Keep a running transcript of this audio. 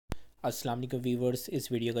अस्सलाम वालेकुम व्यूवर्स।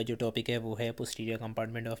 इस वीडियो का जो टॉपिक है वो है पोस्टीरियर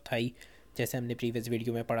कंपार्टमेंट ऑफ थाई। जैसे हमने प्रीवियस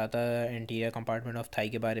वीडियो में पढ़ा था एंटीरियर कंपार्टमेंट ऑफ थाई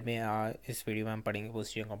के बारे में, इस वीडियो में हम पढ़ेंगे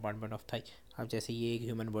पोस्टीरियर कंपार्टमेंट ऑफ थाई। अब जैसे ये एक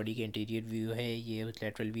ह्यूमन बॉडी के इंटीरियर व्यू है, ये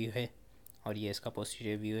लेटरल व्यू है और ये इसका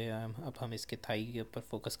पोस्टीरियर व्यू है। अब हम इसके थाई के ऊपर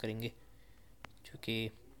फोकस करेंगे, क्योंकि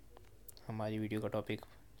हमारी वीडियो का topic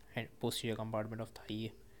posterior compartment of thigh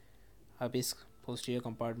है। अब इस पोस्टीरियर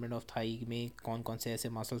कंपार्टमेंट ऑफ थाई में कौन कौन से ऐसे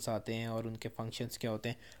मसल्स आते हैं और उनके फंक्शंस क्या होते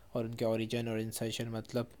हैं और उनके ओरिजिन और इंसर्शन,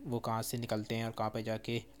 मतलब वो कहाँ से निकलते हैं और कहाँ पे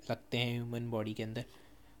जाके लगते हैं ह्यूमन बॉडी के अंदर,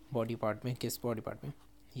 बॉडी पार्ट में, किस बॉडी पार्ट में,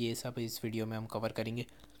 ये सब इस वीडियो में हम कवर करेंगे।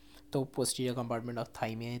 तो पोस्टीरियर कंपार्टमेंट ऑफ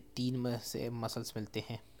थाई में तीन से मसल्स मिलते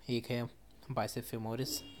हैं। एक है बाइसेप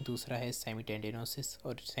फेमोरिस, दूसरा है सेमीटेंडिनोसिस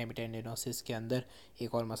और सेमीटेंडिनोसिस के अंदर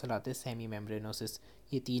एक और मसल आते हैं सेमी मेम्ब्रेनोसिस।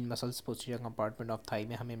 ये तीन muscles posterior compartment of thigh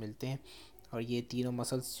में हमें मिलते हैं और ये तीनों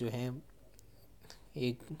मसल्स जो हैं,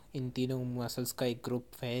 एक इन तीनों मसल्स का एक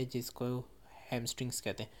ग्रुप है जिसको हैमस्ट्रिंग्स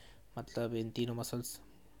कहते हैं। मतलब इन तीनों मसल्स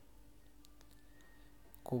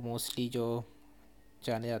को मोस्टली जो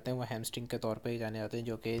जाने जाते हैं वो हैमस्ट्रिंग के तौर पे जाने जाते हैं,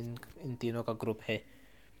 जो कि इन तीनों का ग्रुप है।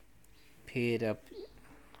 फिर अब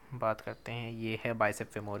बात करते हैं, ये है बाइसेप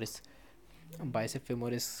फेमोरिस। बाइसेप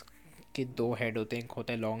फेमोरिस के दो हेड होते हैं, एक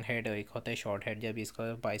होता है लॉन्ग हेड और एक होता है शॉर्ट हेड, जब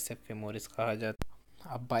इसका बाइसेप फेमोरिस कहा जाता है।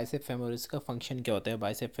 अब बाइसेप फेमोरिस का फंक्शन क्या होता है?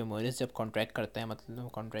 बाइसेप फेमोरिस जब कॉन्ट्रैक्ट करता है, मतलब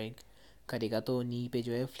कॉन्ट्रैक्ट करेगा तो नी पे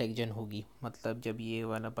जो है फ्लेक्जन होगी। मतलब जब ये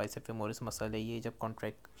वाला बाइसेप फेमोरिस मसल है, ये जब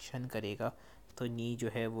कॉन्ट्रैक्शन करेगा तो नी जो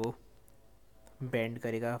है वो बेंड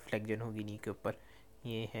करेगा, फ्लेक्जन होगी नी के ऊपर।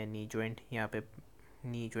 ये है नी जॉइंट, यहाँ पे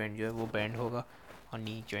नी जॉइंट जो है वो बेंड होगा और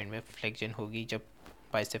नी जॉइंट में फ्लेक्जन होगी जब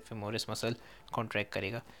बाइसेप फेमोरिस मसल कॉन्ट्रैक्ट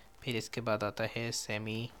करेगा। फिर इसके बाद आता है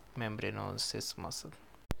सेमी मेम्ब्रेनोसिस मसल।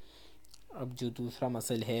 अब जो दूसरा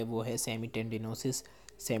मसल है वो है सेमीटेंडिनोसिस।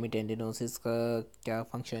 सेमीटेंडिनोसिस का क्या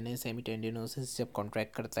फंक्शन है? सेमीटेंडिनोसिस जब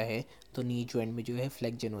कॉन्ट्रैक्ट करता है तो नी जॉइंट में जो है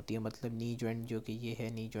फ्लेक्जन होती है। मतलब नी जॉइंट जो कि ये है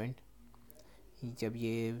नी जॉइंट, जब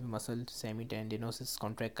ये मसल सेमीटेंडिनोसिस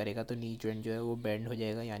कॉन्ट्रैक्ट करेगा तो नी जॉइंट जो है वो बेंड हो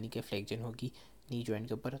जाएगा, यानी कि फ्लेक्जन होगी नी जॉइंट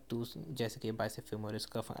के ऊपर। तो जैसे कि बाइसेप फेमोरिस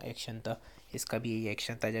का एक्शन था, इसका भी यही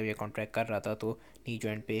एक्शन था। जब ये कॉन्ट्रैक्ट कर रहा था तो नी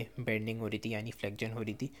जॉइंट पे बेंडिंग हो रही थी, यानी फ्लेक्जन हो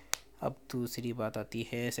रही थी। अब दूसरी बात आती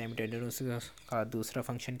है सेमीटेंडिनोसिस का दूसरा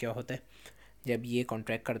फंक्शन क्या होता है। जब ये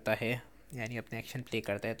कॉन्ट्रैक्ट करता है यानी अपने एक्शन प्ले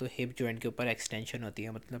करता है तो हिप जॉइंट के ऊपर एक्सटेंशन होती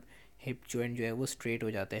है। मतलब हिप जॉइंट जो है वो स्ट्रेट हो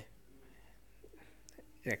जाता है,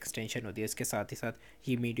 एक्सटेंशन होती है। इसके साथ ही साथ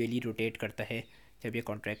ये मीडियली रोटेट करता है। जब ये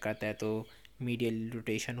कॉन्ट्रैक्ट करता है तो मीडियल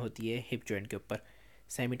रोटेशन होती है हिप जॉइंट के ऊपर।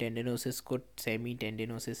 सेमी टेंडिनोसिस को सेमी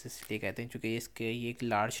टेंडिनोसिस इसलिए कहते हैं क्योंकि इसके ये एक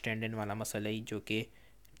लार्ज टेंडन वाला मसल है जो कि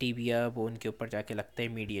टीबिया बोन के ऊपर जाके लगता है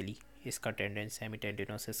मीडियली, इसका टेंडन सेमी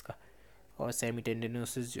टेंडिनोसिस का। और सेमी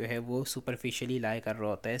टेंडिनोसिस जो है वो सुपरफिशियली लाई कर रहा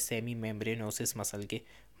होता है सेमी मेम्ब्रेनोसिस मसल के।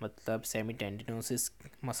 मतलब सेमी टेंडिनोसिस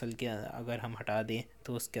मसल के अगर हम हटा दें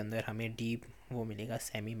तो उसके अंदर हमें डीप वो मिलेगा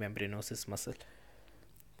सेमी मेम्ब्रेनोसिस मसल।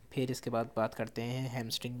 फिर इसके बाद बात करते हैं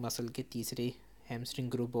हैमस्ट्रिंग मसल के तीसरे, हैमस्ट्रिंग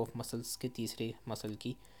ग्रुप ऑफ मसल्स के तीसरे मसल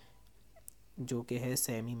की, जो कि है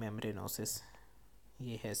सेमी मेम्ब्रेनोसिस।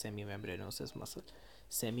 ये है सेमी मेम्ब्रेनोसिस मसल।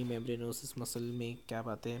 सेमी मेम्ब्रेनोसिस मसल में क्या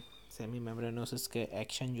बात है? सेमी मेम्ब्रेनोसिस के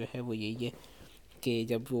एक्शन जो है वो यही है कि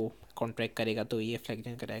जब वो कॉन्ट्रैक्ट करेगा तो ये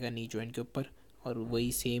फ्लेक्जन कराएगा नी जॉइंट के ऊपर, और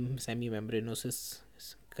वही सेम सेमी मेम्ब्रेनोसिस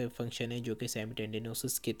का फंक्शन है जो कि सेमी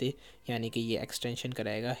टेंडिनोसिस के थे, यानी कि ये एक्सटेंशन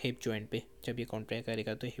कराएगा हिप जॉइंट पे। जब ये कॉन्ट्रैक्ट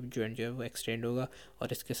करेगा तो हिप जॉइंट जो है वो एक्सटेंड होगा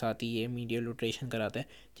और इसके साथ ही ये मीडियल रोटेशन कराता है,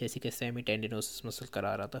 जैसे कि सेमी टेंडिनोसिस मसल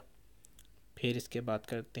करा रहा था। फिर इसके बात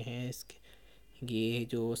करते हैं इसके, ये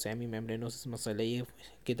जो सेमी मेम्ब्रेनोसिस मसल है ये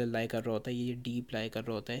किधर लाई कर रहा होता है? ये डीप लाई कर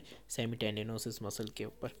रहा होता है सेमी टेंडिनोसिस मसल के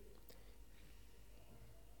ऊपर।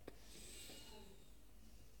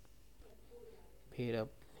 फिर अब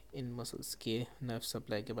इन मसल्स के नर्व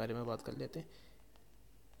सप्लाई के बारे में बात कर लेते हैं।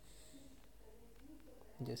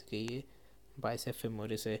 जैसे कि ये बाइसेप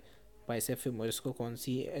फेमोरिस है। बाइसेप फेमोरिस को कौन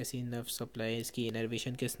सी ऐसी नर्व सप्लाई, इसकी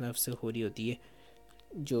इनर्वेशन किस नर्व से हो रही होती है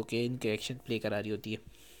जो कि इनके एक्शन प्ले करा रही होती है?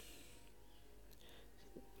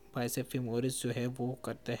 बाइसेप फेमोरिस जो है वो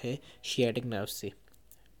करता है शियाटिक नर्व से।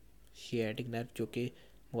 शियाटिक नर्व जो कि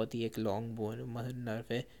बहुत ही एक लॉन्ग बोन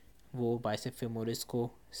नर्व है, वो बाइसेप फेमोरिस को,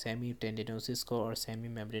 सेमी टेंडिनोसिस को और सेमी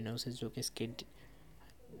मेम्ब्रेनोसिस जो कि इसके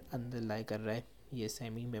अंदर लाई कर रहा है, ये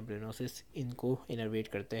सेमी मेम्ब्रेनोसिस, इनको इनर्वेट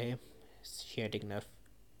करता है शियाटिक नर्व।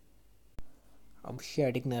 अब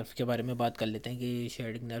शियाटिक नर्व के बारे में बात कर लेते हैं कि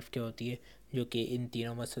शियाटिक नर्व क्या होती है, जो कि इन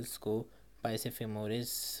तीनों मसल्स को, बाइसेप फेमोरिस,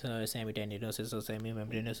 सेमी टेंडिनोसिस और सेमी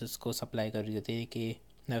मेम्ब्रेनोसिस को सप्लाई कर रही होती है, कि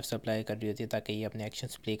नर्व सप्लाई कर रही होती है ताकि ये अपने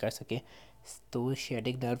एक्शंस प्ले कर सके। तो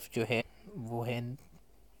शियाटिक नर्व जो है वो है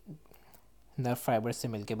नर्व फाइबर्स से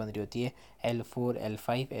मिलकर बन रही होती है, L4,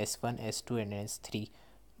 L5, S1, S2 and S3।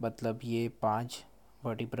 मतलब ये 5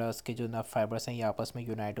 वर्टिब्रास के जो नर्व फाइबर्स हैं ये आपस में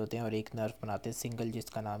यूनाइट होते हैं और एक नर्व बनाते हैं सिंगल,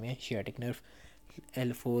 जिसका नाम है शियाटिक नर्व।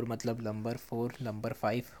 L4 मतलब नंबर 4, नंबर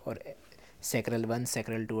 5, और सैक्रल 1,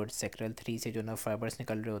 सैक्रल 2 और सैक्रल 3 से जो नर्व फाइबर्स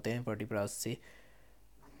निकल रहे होते हैं वर्टिब्रास से,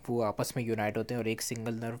 वो आपस में यूनाइट होते हैं और एक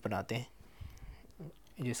सिंगल नर्व बनाते हैं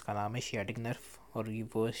जिसका नाम है शियाटिक नर्व। और ये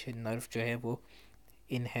वो नर्व जो है वो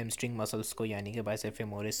इन हैमस्ट्रिंग मसल्स को, यानी कि बाइसेप्स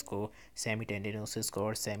फेमोरिस को, सेमीटेंडिनोसिस को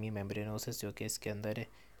और सेमी मेम्ब्रेनोसिस जो कि इसके अंदर है,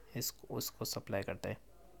 इसको उसको सप्लाई करता है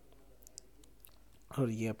और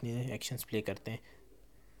ये अपने एक्शंस प्ले करते हैं।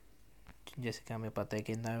 जैसे कि हमें पता है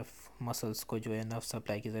कि नर्व मसल्स को जो है नर्व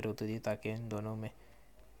सप्लाई की ज़रूरत होती है ताकि इन दोनों में,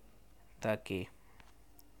 ताकि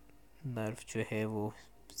नर्व जो है वो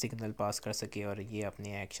सिग्नल पास कर सके और ये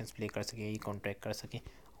अपने एक्शंस प्ले कर सके, ये कॉन्ट्रैक्ट कर सके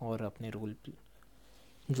और अपने रोल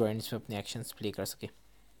जॉइंट्स में अपने एक्शंस प्ले कर सके।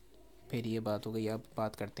 फिर ये बात हो गई। अब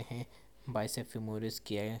बात करते हैं बाइसेप फेमोरिस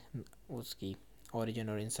की उसकी ओरिजिन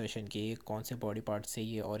और इंसर्शन की। कौन से बॉडी पार्ट से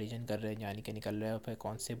ये ओरिजिन कर रहे हैं यानी कि निकल रहा है, और फिर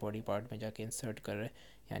कौन से बॉडी पार्ट में जाके इंसर्ट कर रहे हैं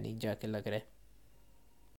यानी जाके लग रहा है।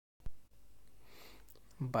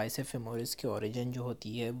 बाइसेप फेमोरिस की ओरिजिन जो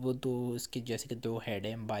होती है वो दो, इसके जैसे कि दो हेड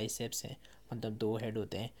हैं, बाइसेप्स हैं, मतलब दो हेड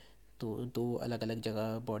होते हैं, तो दो अलग अलग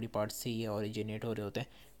जगह बॉडी पार्ट से ये ओरिजिनेट हो रहे होते हैं।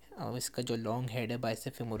 और इसका जो लॉन्ग हेड है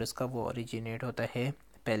बाइसेप फेमोरिस का, वो ओरिजिनेट होता है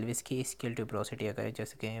पेल्विस की स्केल ट्यूबरोसिटी। अगर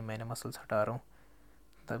जैसे कि मैंने मसल्स हटा रहा हूँ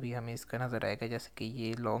तभी हमें इसका नज़र आएगा। जैसे कि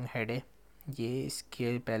ये लॉन्ग हेड है, ये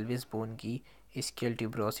स्केल पेल्विस बोन की स्केल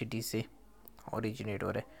ट्यूबरोसिटी से ओरिजिनेट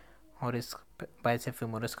हो रहा है। और इस बाइसेप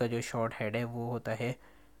फेमोरिस का जो शॉर्ट हेड है वो होता है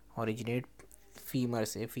ओरिजिनेट फीमर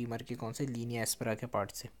से, फीमर के कौन से, लीनिया एस्पेरा के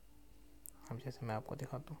पार्ट से। अब जैसे मैं आपको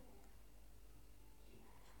दिखाता हूँ,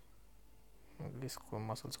 इसको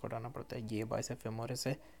मसल्स को हटाना पड़ता है। ये बाइसेप फेमोरिस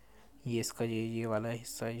है, ये इसका ये वाला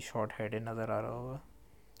हिस्सा, ये शॉर्ट हेड है, नज़र आ रहा होगा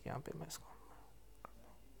यहाँ पे। मैं इसको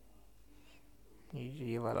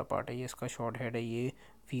ये वाला पार्ट है, ये इसका शॉर्ट हेड है। ये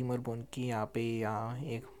फीमर बोन की यहाँ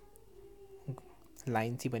एक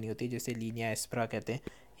लाइन सी बनी होती है जिसे लीनिया एस्पेरा कहते हैं।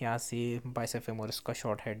 यहाँ से बाइसेप फेमोरिस का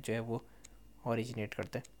शॉर्ट हेड जो है वो ओरिजिनेट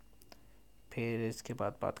करता है। फिर इसके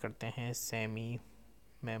बाद बात करते हैं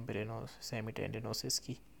सेमीटेंडिनोसिस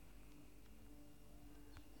की।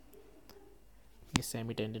 ये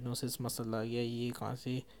सेमीटेंडिनोसिस मसल आ गया, ये कहाँ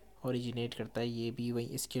से ओरिजिनेट करता है, ये भी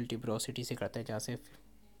वही स्केल ट्यूबरोसिटी से करता है जहाँ से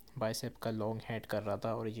बाइसेप का लॉन्ग हेड कर रहा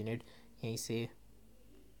था ओरिजिनेट, यहीं से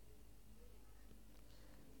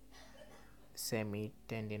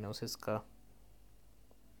सेमीटेंडिनोसिस का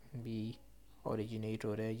भी ओरिजिनेट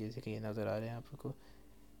हो रहा है। जैसे कि ये नज़र आ रहे हैं आपको,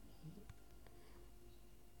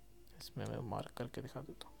 इसमें मैं मार्क करके दिखा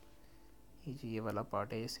देता हूँ। ये वाला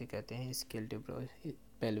पार्ट है, इसे कहते हैं स्केल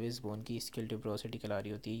पेल्विस बोन की स्केल ट्यूबरोसिटी कहला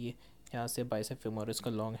रही होती है। ये यहाँ से बाइसेप फेमोरिस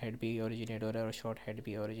का लॉन्ग हेड भी ओरिजिनेट हो रहा है और शॉर्ट हेड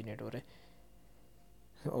भी ओरिजिनेट हो रहा है।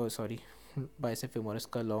 और सॉरी, बाइसेप फेमोरिस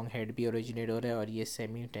का लॉन्ग हेड भी ओरिजिनेट हो रहा है और ये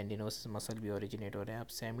सेमी टेंडिनोसिस मसल भी ओरिजिनेट हो रहे हैं। अब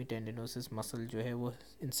सेमी टेंडिनोसिस मसल जो है वो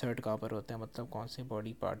इंसर्ट कहाँ पर होता है, मतलब कौन से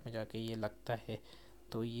बॉडी पार्ट में जाके ये लगता है,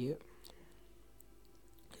 तो ये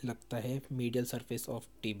लगता है मीडियल सरफेस ऑफ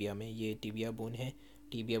टिबिया में। ये टिबिया बोन है,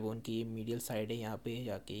 टिबिया बोन की ये मीडियल साइड है, यहाँ पे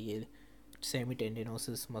जाके ये सेमी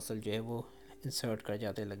टेंडिनोसिस मसल जो है वो इंसर्ट कर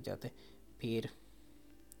जाते, लग जाते। फिर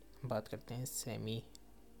बात करते हैं सेमी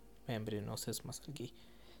मेम्ब्रेनोसिस मसल की।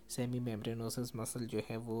 सेमी मेम्ब्रेनोसिस मसल जो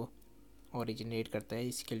है वो ओरिजिनेट करता है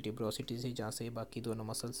स्केल ट्यूबरोसिटी से, जहाँ से बाकी दोनों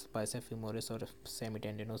मसल्स बाइसेप फेमोरिस और सेमी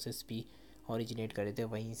टेंडिनोसिस भी ओरिजिनेट करे थे।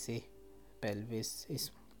 वहीं से पेल्विस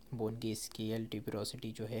इस बोन की स्केल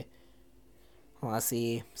ट्यूबरोसिटी जो है वहाँ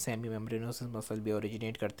से सेमी मेम्ब्रेनोसिस मसल भी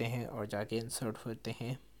ओरिजिनेट करते हैं और जाके इंसर्ट होते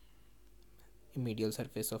हैं मीडियल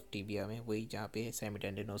सरफेस ऑफ टिबिया में, वही जहाँ पे सेमी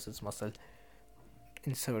टेंडिनोसिस मसल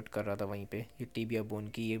इंसर्ट कर रहा था वहीं पे। ये टिबिया बोन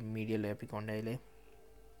की ये मीडियल एपिकॉन्डाइल है,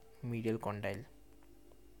 मीडियल कॉन्डाइल,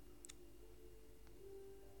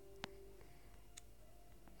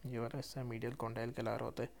 ये वाला हिस्सा मीडियल कॉन्डाइल कहला रहा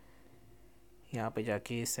होता है। यहाँ पे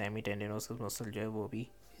जाके सेमी टेंडिनोसिस मसल जो है वो भी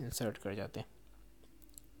इंसर्ट कर जाते हैं।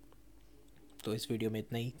 तो इस वीडियो में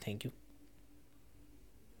इतना ही, थैंक यू।